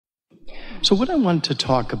So what I wanted to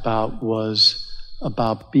talk about was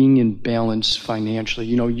about being in balance financially.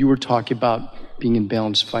 You know, you were talking about being in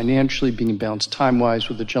balance financially, being in balance time-wise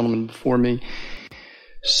with the gentleman before me.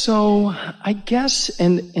 So I guess,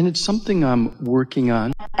 and it's something I'm working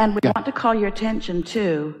on. And we want to call your attention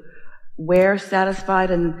to where satisfied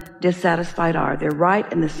and dissatisfied are. They're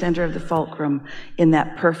right in the center of the fulcrum in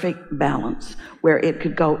that perfect balance where it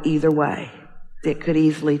could go either way. It could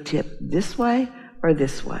easily tip this way or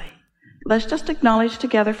this way. Let's just acknowledge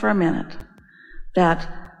together for a minute that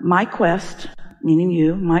my quest, meaning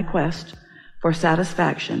you, my quest for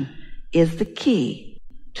satisfaction is the key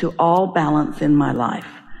to all balance in my life.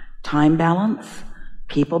 Time balance,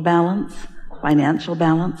 people balance, financial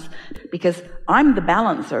balance, because I'm the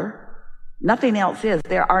balancer. Nothing else is.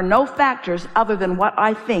 There are no factors other than what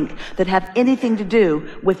I think that have anything to do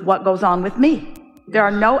with what goes on with me. There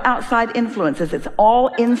are no outside influences. It's all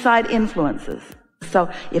inside influences.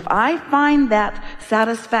 So if I find that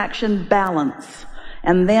satisfaction balance,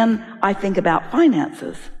 and then I think about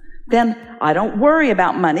finances, then I don't worry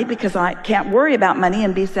about money, because I can't worry about money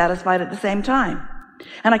and be satisfied at the same time.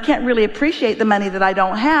 And I can't really appreciate the money that I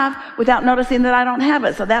don't have without noticing that I don't have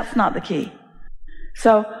it. So that's not the key.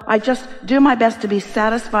 So I just do my best to be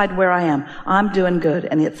satisfied where I am. I'm doing good,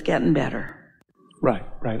 and it's getting better. Right.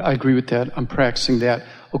 I agree with that. I'm practicing that.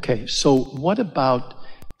 Okay, so what about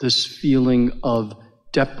this feeling of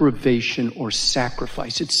deprivation or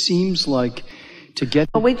sacrifice? It seems like to get...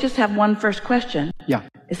 Well, we just have one first question. Yeah.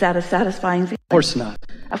 Is that a satisfying feeling? Of course not.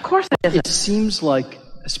 Of course it isn't. It seems like,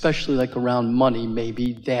 especially like around money,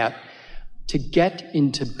 maybe, that to get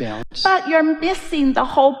into balance... But you're missing the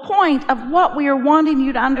whole point of what we are wanting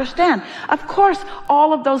you to understand. Of course,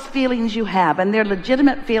 all of those feelings you have, and they're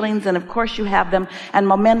legitimate feelings, and of course you have them, and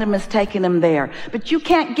momentum is taking them there. But you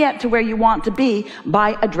can't get to where you want to be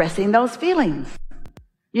by addressing those feelings.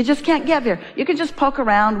 You just can't get there. You can just poke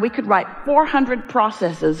around. We could write 400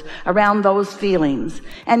 processes around those feelings,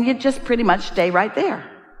 and you'd just pretty much stay right there.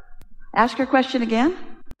 Ask your question again.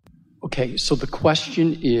 Okay, so the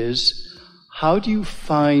question is, how do you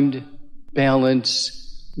find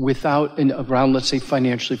balance without, around, let's say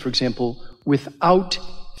financially, for example, without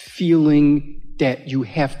feeling that you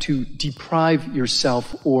have to deprive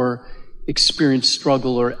yourself or experience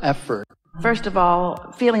struggle or effort? First of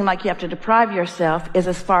all, feeling like you have to deprive yourself is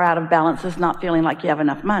as far out of balance as not feeling like you have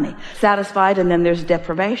enough money. Satisfied, and then there's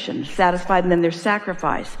deprivation. Satisfied, and then there's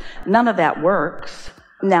sacrifice. None of that works.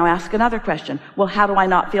 Now ask another question. Well, how do I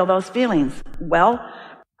not feel those feelings? Well,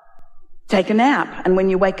 take a nap, and when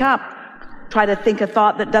you wake up, try to think a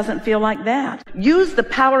thought that doesn't feel like that. Use the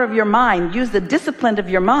power of your mind, use the discipline of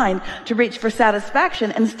your mind to reach for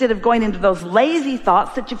satisfaction instead of going into those lazy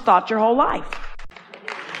thoughts that you've thought your whole life.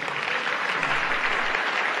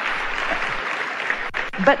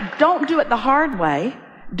 But don't do it the hard way.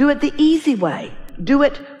 Do it the easy way. Do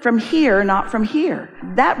it from here, not from here.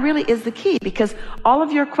 That really is the key, because all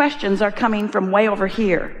of your questions are coming from way over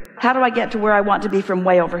here. How do I get to where I want to be from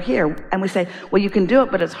way over here? And we say, well, you can do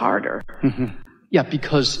it, but it's harder. Mm-hmm. Yeah,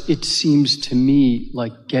 because it seems to me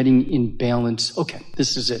like getting in balance. Okay,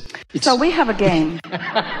 this is it. So we have a game.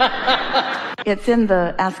 It's in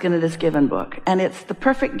the Asking It Is Given book, and it's the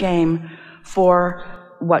perfect game for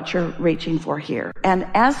what you're reaching for here. And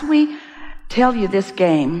as we tell you this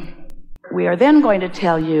game, we are then going to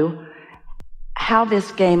tell you how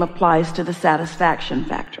this game applies to the satisfaction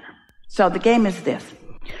factor. So the game is this.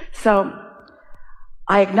 So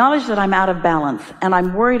I acknowledge that I'm out of balance, and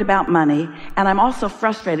I'm worried about money, and I'm also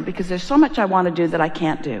frustrated because there's so much I want to do that I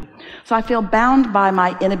can't do. So I feel bound by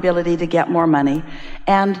my inability to get more money,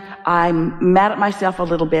 and I'm mad at myself a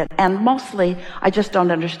little bit, and mostly I just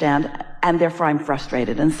don't understand, and therefore I'm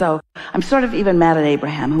frustrated. And so I'm sort of even mad at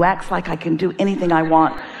Abraham, who acts like I can do anything I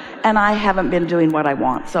want, and I haven't been doing what I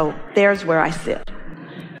want. So there's where I sit.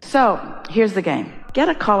 So here's the game. Get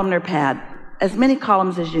a columnar pad, as many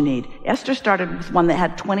columns as you need. Esther started with one that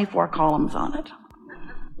had 24 columns on it.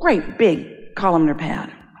 Great big columnar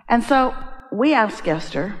pad. And so we asked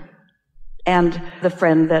Esther and the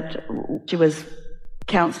friend that she was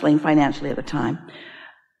counseling financially at the time,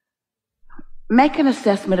 make an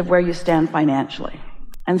assessment of where you stand financially.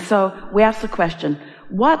 And so we asked the question,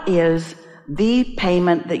 what is the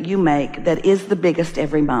payment that you make that is the biggest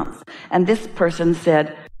every month? And this person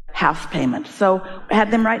said, house payment. So I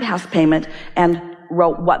had them write house payment and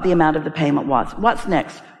wrote what the amount of the payment was. What's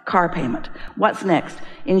next? Car payment. What's next?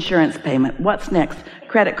 Insurance payment. What's next?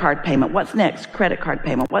 Credit card payment. What's next? Credit card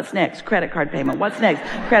payment. What's next? Credit card payment. What's next?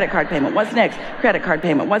 Credit card payment. What's next? Credit card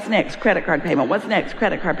payment. What's next? Credit card payment. What's next?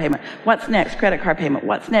 Credit card payment. What's next? Credit card payment.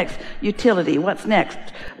 What's next? Utility. What's next?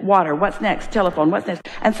 Water. What's next? Telephone. What's next?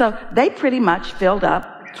 And so they pretty much filled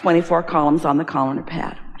up 24 columns on the columnar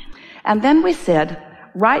pad. And then we said,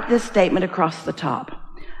 write this statement across the top.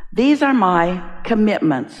 These are my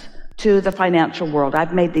commitments to the financial world.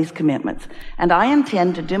 I've made these commitments, and I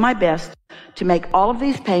intend to do my best to make all of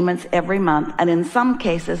these payments every month, and in some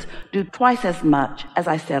cases do twice as much as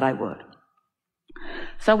I said I would.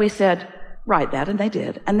 So we said, write that, and they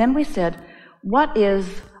did. And then we said, what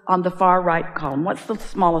is on the far right column? What's the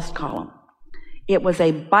smallest column? It was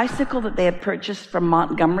a bicycle that they had purchased from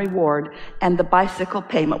Montgomery Ward, and the bicycle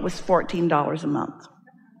payment was $14 a month.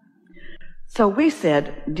 So we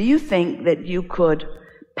said, do you think that you could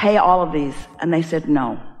pay all of these? And they said,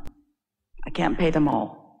 no, I can't pay them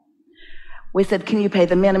all. We said, can you pay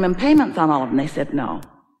the minimum payments on all of them? They said, no.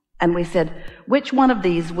 And we said, which one of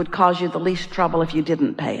these would cause you the least trouble if you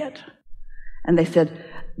didn't pay it? And they said,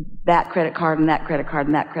 that credit card and that credit card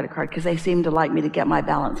and that credit card, because they seem to like me to get my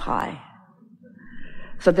balance high.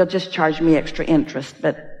 So they'll just charge me extra interest,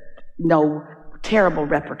 but no terrible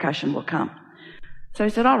repercussion will come. So he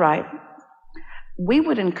said, all right, we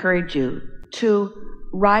would encourage you to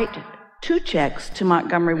write 2 checks to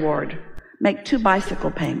Montgomery Ward, make 2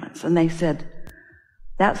 bicycle payments. And they said,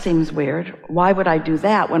 that seems weird. Why would I do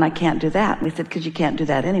that when I can't do that? And we said, because you can't do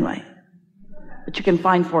that anyway. But you can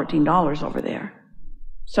find $14 over there.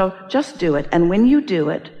 So just do it. And when you do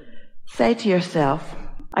it, say to yourself,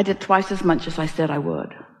 I did twice as much as I said I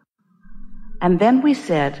would. And then we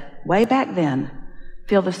said, way back then,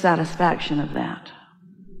 feel the satisfaction of that.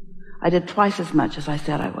 I did twice as much as I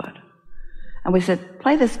said I would. And we said,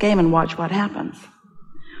 play this game and watch what happens.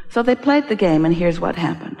 So they played the game, and here's what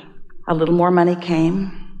happened. A little more money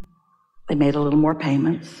came. They made a little more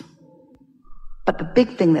payments. But the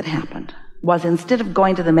big thing that happened was, instead of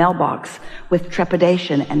going to the mailbox with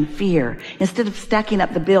trepidation and fear, instead of stacking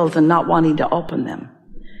up the bills and not wanting to open them,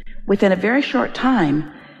 within a very short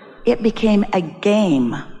time, it became a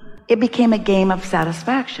game. It became a game of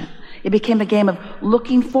satisfaction. It became a game of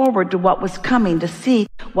looking forward to what was coming, to see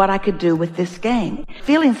what I could do with this game.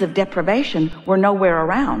 Feelings of deprivation were nowhere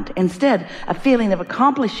around. Instead, a feeling of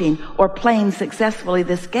accomplishing or playing successfully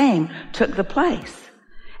this game took the place.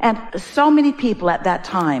 And so many people at that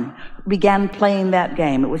time began playing that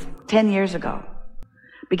game. It was 10 years ago.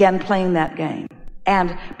 Began playing that game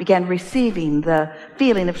and began receiving the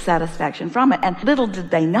feeling of satisfaction from it. And little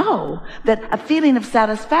did they know that a feeling of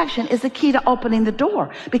satisfaction is the key to opening the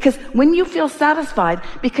door. Because when you feel satisfied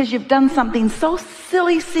because you've done something so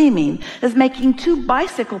silly seeming as making 2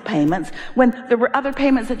 bicycle payments when there were other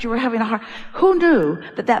payments that you were having a hard, who knew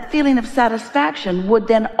that that feeling of satisfaction would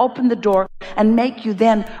then open the door and make you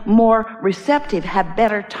then more receptive, have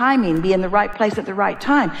better timing, be in the right place at the right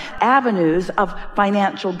time. Avenues of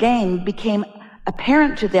financial gain became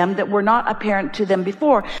apparent to them that were not apparent to them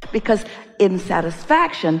before, because in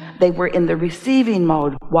satisfaction they were in the receiving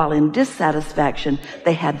mode, while in dissatisfaction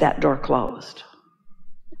they had that door closed.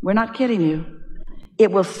 We're not kidding you.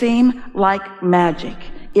 It will seem like magic.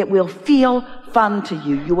 It will feel fun to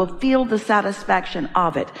you. You will feel the satisfaction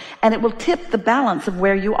of it, and it will tip the balance of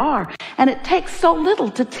where you are. And it takes so little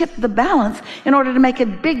to tip the balance in order to make a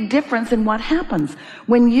big difference in what happens.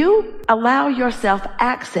 When you allow yourself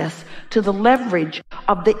access to the leverage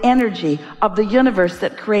of the energy of the universe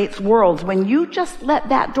that creates worlds, when you just let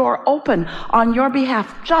that door open on your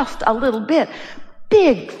behalf just a little bit,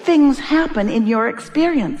 big things happen in your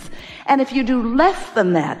experience. And if you do less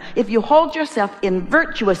than that, if you hold yourself in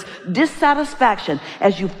virtuous dissatisfaction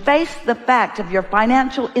as you face the fact of your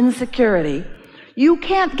financial insecurity, you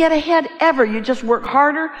can't get ahead ever. You just work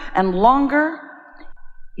harder and longer.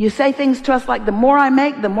 You say things to us like, the more I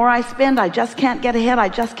make, the more I spend. I just can't get ahead. I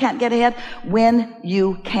just can't get ahead. When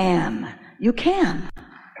you can. You can.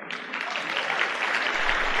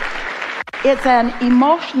 It's an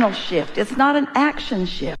emotional shift. It's not an action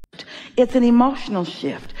shift. It's an emotional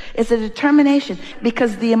shift. It's a determination,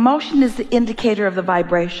 because the emotion is the indicator of the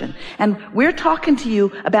vibration. And we're talking to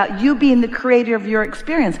you about you being the creator of your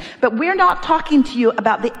experience, but we're not talking to you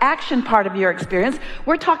about the action part of your experience.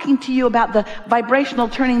 We're talking to you about the vibrational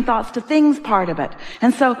turning thoughts to things part of it.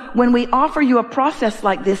 And so when we offer you a process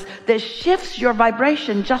like this that shifts your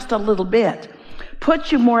vibration just a little bit,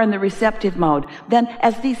 put you more in the receptive mode, then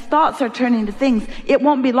as these thoughts are turning to things, it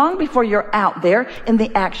won't be long before you're out there in the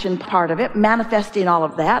action part of it, manifesting all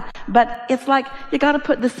of that. But it's like you got to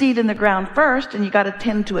put the seed in the ground first, and you got to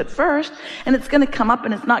tend to it first, and it's going to come up,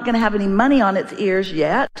 and it's not going to have any money on its ears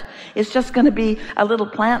yet. It's just going to be a little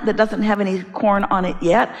plant that doesn't have any corn on it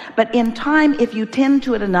yet. But in time, if you tend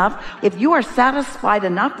to it enough, if you are satisfied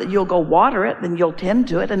enough that you'll go water it, then you'll tend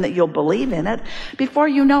to it and that you'll believe in it, before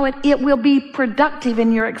you know it, it will be productive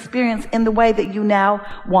in your experience in the way that you now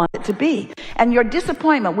want it to be. And your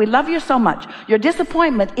disappointment, we love you so much, your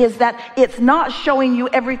disappointment is that it's not showing you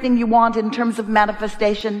everything you want in terms of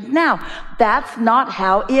manifestation now. That's not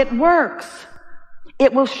how it works.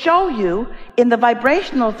 It will show you in the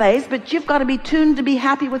vibrational phase, but you've got to be tuned to be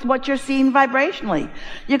happy with what you're seeing vibrationally.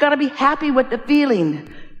 You've got to be happy with the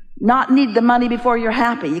feeling, not need the money before you're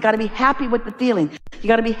happy. You got to be happy with the feeling. You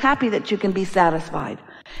got to be happy that you can be satisfied.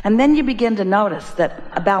 And then you begin to notice that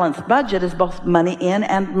a balanced budget is both money in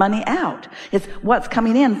and money out. It's what's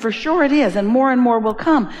coming in. For sure it is, and more will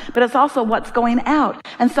come. But it's also what's going out.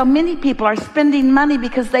 And so many people are spending money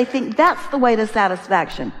because they think that's the way to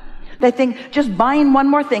satisfaction. They think just buying one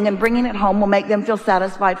more thing and bringing it home will make them feel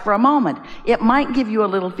satisfied for a moment. It might give you a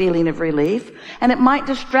little feeling of relief, and it might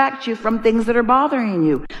distract you from things that are bothering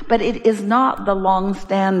you. But it is not the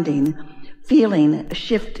long-standing feeling,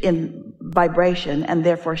 shift in vibration, and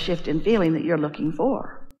therefore shift in feeling that you're looking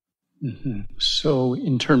for. Mm-hmm. So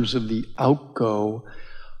in terms of the outgo,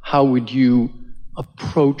 how would you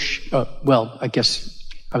approach, I guess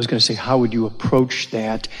I was going to say, how would you approach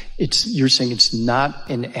that? You're saying it's not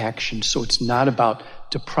an action, so it's not about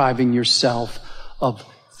depriving yourself of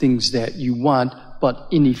things that you want, but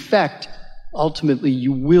in effect, ultimately,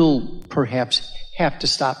 you will perhaps have to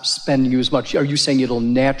stop spending as much. Are you saying it'll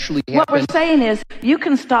naturally happen? What we're saying is you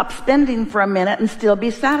can stop spending for a minute and still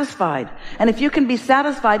be satisfied. And if you can be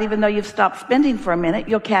satisfied even though you've stopped spending for a minute,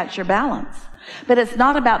 you'll catch your balance. But it's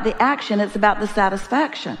not about the action, it's about the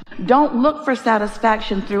satisfaction. Don't look for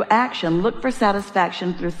satisfaction through action, look for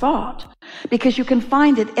satisfaction through thought. Because you can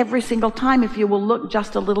find it every single time if you will look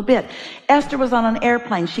just a little bit. Esther was on an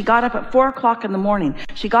airplane. She got up at 4 o'clock in the morning.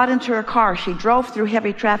 She got into her car. She drove through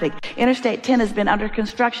heavy traffic. Interstate 10 has been under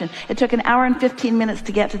construction. It took an hour and 15 minutes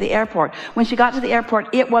to get to the airport. When she got to the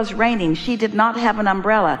airport, it was raining. She did not have an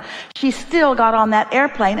umbrella. She still got on that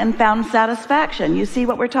airplane and found satisfaction. You see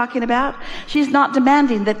what we're talking about? She's not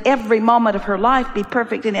demanding that every moment of her life be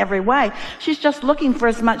perfect in every way. She's just looking for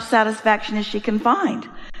as much satisfaction as she can find.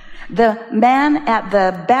 The man at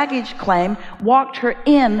the baggage claim walked her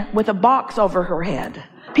in with a box over her head.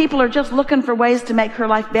 People are just looking for ways to make her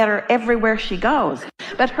life better everywhere she goes.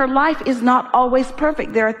 But her life is not always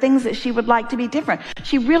perfect. There are things that she would like to be different.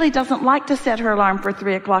 She really doesn't like to set her alarm for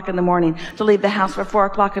 3 o'clock in the morning, to leave the house for 4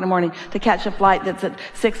 o'clock in the morning, to catch a flight that's at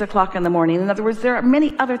 6 o'clock in the morning. In other words, there are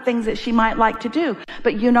many other things that she might like to do.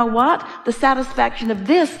 But you know what? The satisfaction of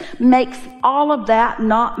this makes all of that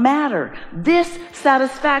not matter. This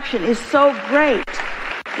satisfaction is so great,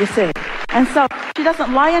 you see. And so she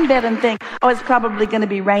doesn't lie in bed and think, oh, it's probably going to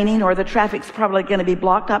be raining or the traffic's probably going to be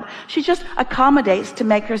blocked up. She just accommodates to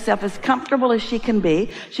make herself as comfortable as she can be.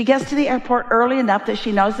 She gets to the airport early enough that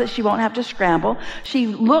she knows that she won't have to scramble. She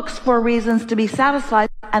looks for reasons to be satisfied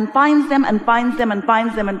and finds them and finds them and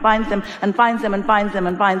finds them and finds them and finds them and finds them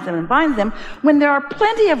and finds them and finds them, when there are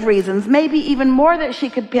plenty of reasons, maybe even more that she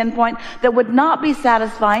could pinpoint, that would not be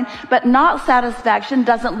satisfying. But not satisfaction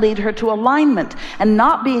doesn't lead her to alignment, and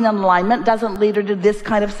not being in alignment doesn't lead her to this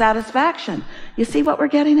kind of satisfaction. You see what we're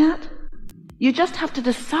getting at? You just have to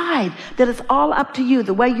decide that it's all up to you.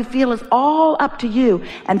 The way you feel is all up to you,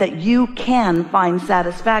 and that you can find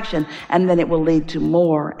satisfaction, and then it will lead to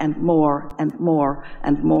more and more and more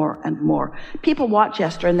and more and more. People watch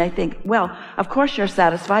Esther and they think, well, of course you're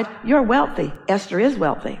satisfied. You're wealthy. Esther is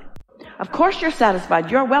wealthy. Of course you're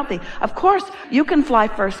satisfied. You're wealthy. Of course you can fly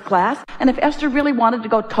first class. And if Esther really wanted to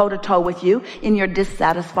go toe-to-toe with you in your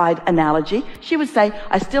dissatisfied analogy, she would say,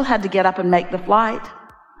 I still had to get up and make the flight.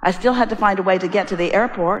 I still had to find a way to get to the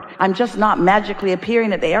airport. I'm just not magically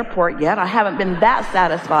appearing at the airport yet. I haven't been that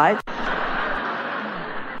satisfied.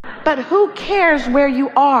 But who cares where you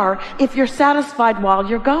are if you're satisfied while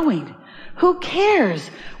you're going? Who cares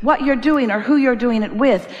what you're doing or who you're doing it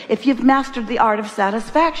with if you've mastered the art of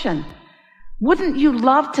satisfaction? Wouldn't you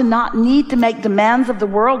love to not need to make demands of the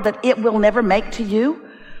world that it will never make to you?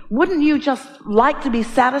 Wouldn't you just like to be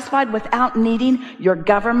satisfied without needing your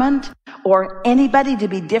government or anybody to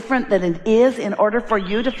be different than it is in order for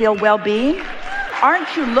you to feel well-being?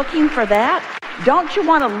 Aren't you looking for that? Don't you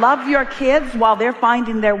want to love your kids while they're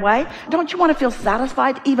finding their way? Don't you want to feel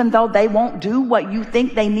satisfied even though they won't do what you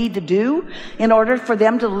think they need to do in order for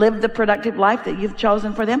them to live the productive life that you've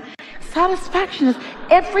chosen for them? Satisfaction is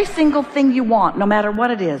every single thing you want, no matter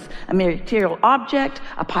what it is. A material object,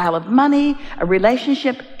 a pile of money, a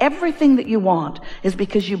relationship, everything that you want is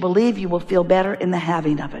because you believe you will feel better in the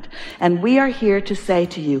having of it. And we are here to say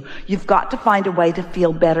to you, you've got to find a way to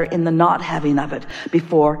feel better in the not having of it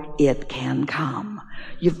before it can come.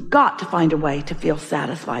 You've got to find a way to feel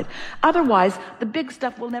satisfied. Otherwise, the big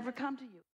stuff will never come to you.